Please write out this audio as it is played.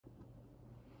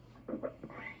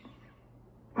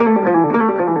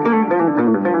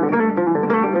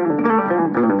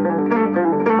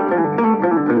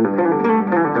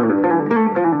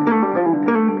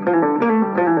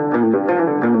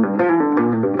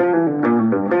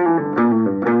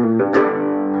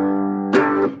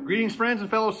friends and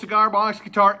fellow cigar box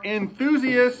guitar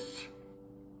enthusiasts.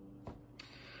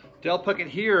 Del Puckett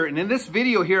here, and in this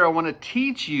video here I want to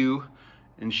teach you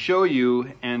and show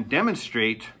you and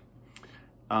demonstrate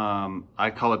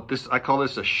I call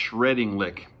this a shredding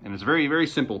lick, and it's very, very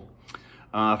simple.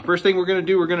 First thing we're going to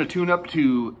do, we're going to tune up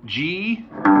to G,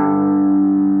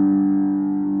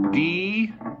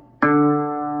 D,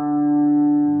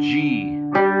 G.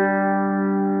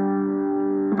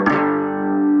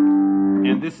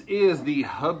 And this is the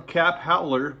hubcap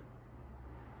howler.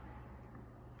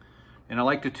 And I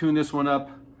like to tune this one up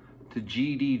to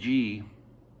GDG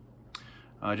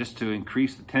just to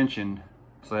increase the tension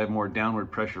so I have more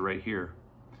downward pressure right here.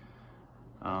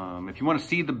 If you want to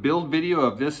see the build video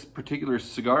of this particular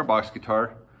cigar box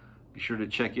guitar, be sure to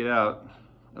check it out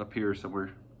up here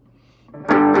somewhere.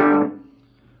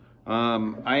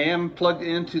 I am plugged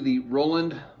into the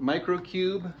Roland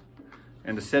Microcube,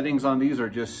 and the settings on these are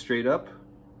just straight up.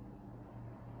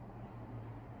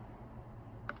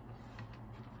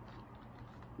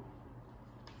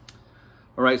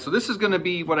 All right, so this is going to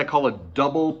be what I call a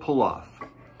double pull-off.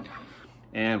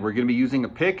 And we're going to be using a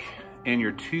pick and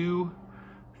your two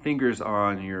fingers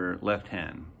on your left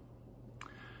hand.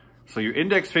 So your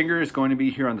index finger is going to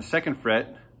be here on the 2nd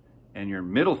fret, and your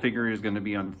middle finger is going to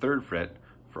be on the 3rd fret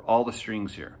for all the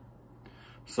strings here.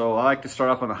 So I like to start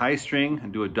off on a high string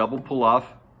and do a double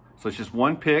pull-off. So it's just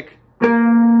one pick,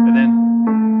 and then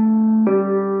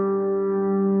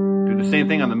do the same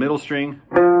thing on the middle string,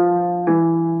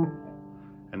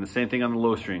 and the same thing on the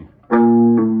low string.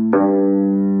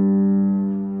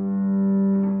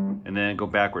 And then go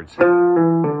backwards.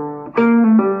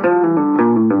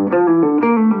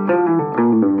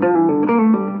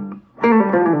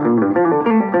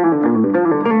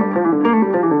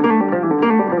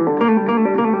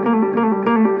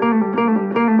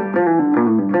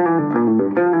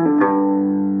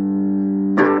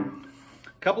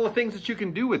 Couple of things that you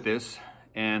can do with this,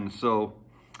 and so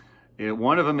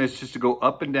one of them is just to go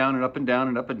up and down and up and down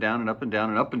and up and down and up and down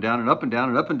and up and down and up and down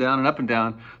and up and down and up and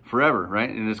down forever, right?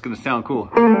 And it's going to sound cool.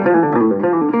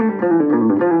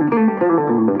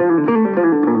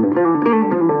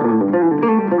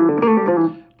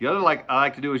 The other I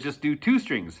like to do is just do 2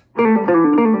 strings.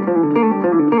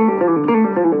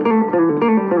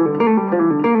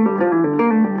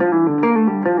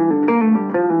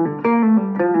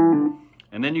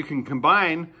 And then you can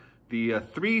combine the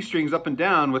 3 strings up and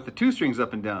down with the 2 strings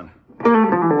up and down.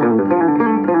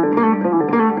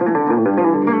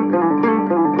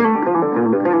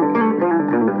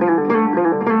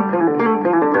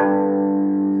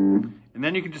 And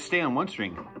then you can just stay on 1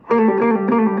 string.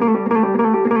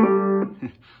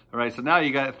 All right, so now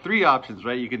you got 3 options,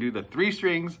 right? You can do the 3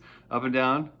 strings up and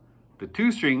down, the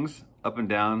 2 strings up and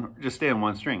down, or just stay on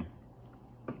 1 string.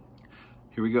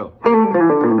 Here we go.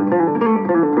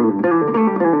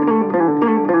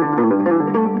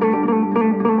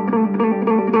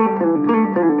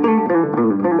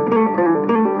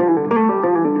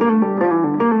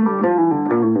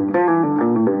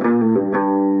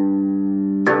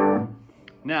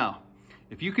 Now,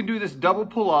 if you can do this double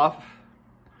pull-off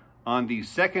on the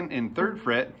 2nd and 3rd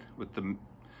fret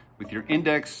with your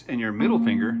index and your middle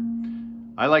finger,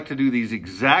 I like to do these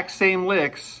exact same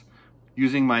licks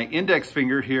using my index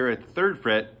finger here at the 3rd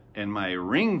fret and my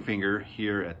ring finger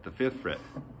here at the 5th fret.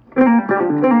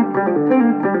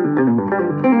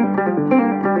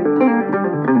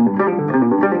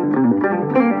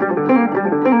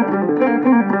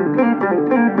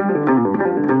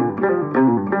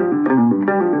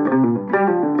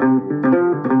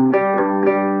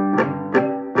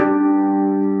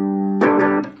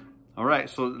 All right,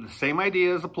 so the same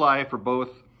ideas apply for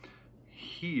both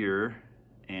here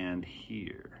and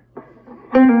here.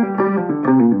 And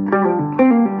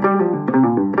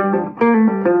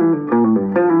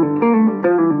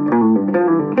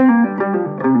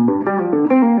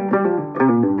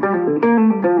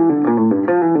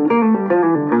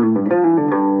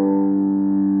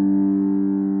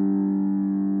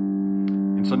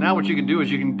so now what you can do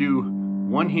is you can do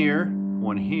 1 here,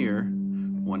 1 here,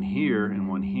 1 here, and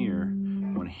 1 here,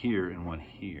 1 here, and 1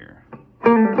 here.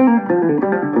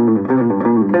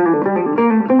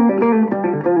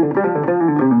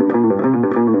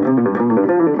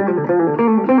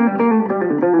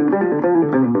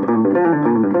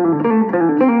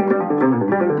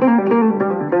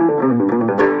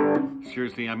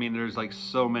 Seriously, I mean, there's like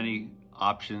so many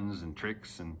options and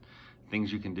tricks and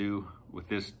things you can do with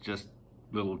this just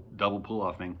little double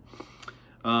pull-off thing.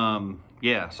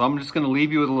 Yeah, so I'm just going to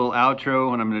leave you with a little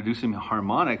outro, and I'm going to do some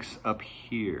harmonics up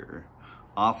here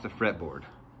off the fretboard.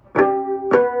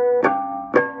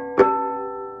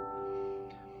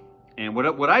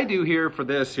 And what I do here for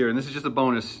this here, and this is just a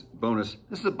bonus,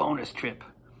 this is a bonus tip.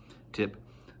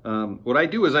 What I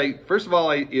do is first of all,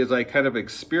 I kind of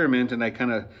experiment, and I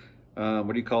kind of,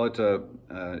 what do you call it,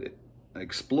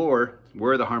 explore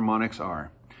where the harmonics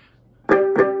are. And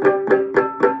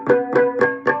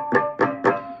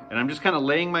I'm just kind of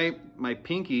laying my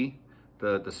pinky,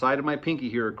 the side of my pinky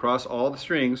here across all the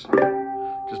strings,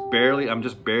 I'm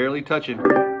just barely touching.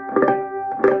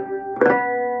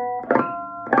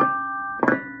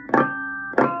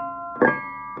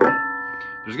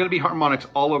 There's going to be harmonics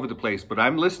all over the place, but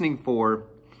I'm listening for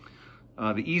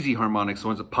the easy harmonics, the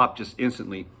ones that pop just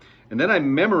instantly. And then I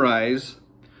memorize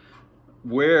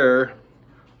where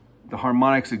the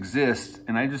harmonics exist,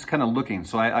 and I'm just kind of looking.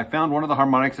 So I found one of the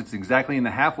harmonics that's exactly in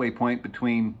the halfway point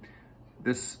between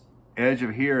this edge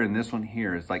of here and this one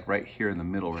here. It's like right here in the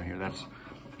middle right here. That's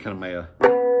kind of my,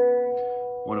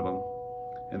 one of them.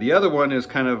 And the other one is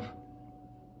kind of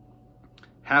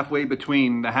halfway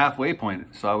between the halfway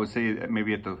point. So I would say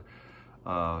maybe at the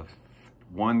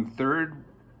 1/3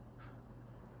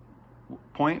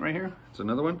 point right here. It's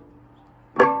another one.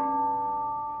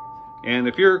 And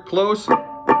if you're close,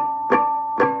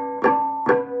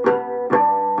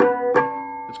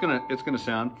 it's gonna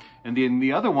sound. And then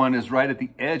the other one is right at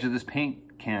the edge of this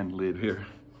paint can lid here.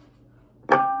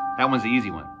 That one's the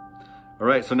easy one. All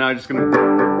right, so now I'm just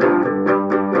gonna.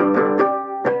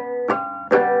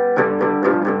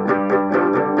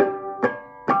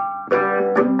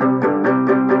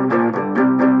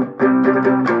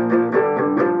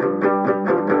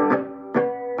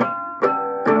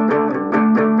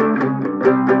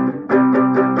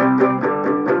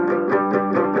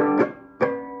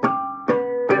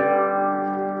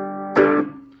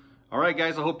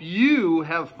 Guys, I hope you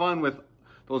have fun with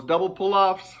those double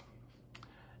pull-offs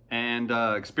and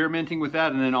experimenting with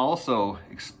that, and then also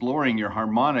exploring your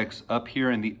harmonics up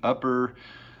here in the upper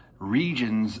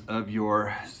regions of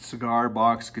your cigar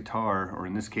box guitar, or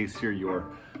in this case here,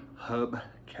 your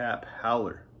hubcap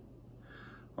howler.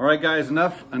 All right, guys,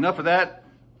 enough of that.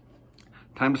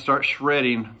 Time to start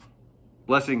shredding.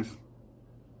 Blessings.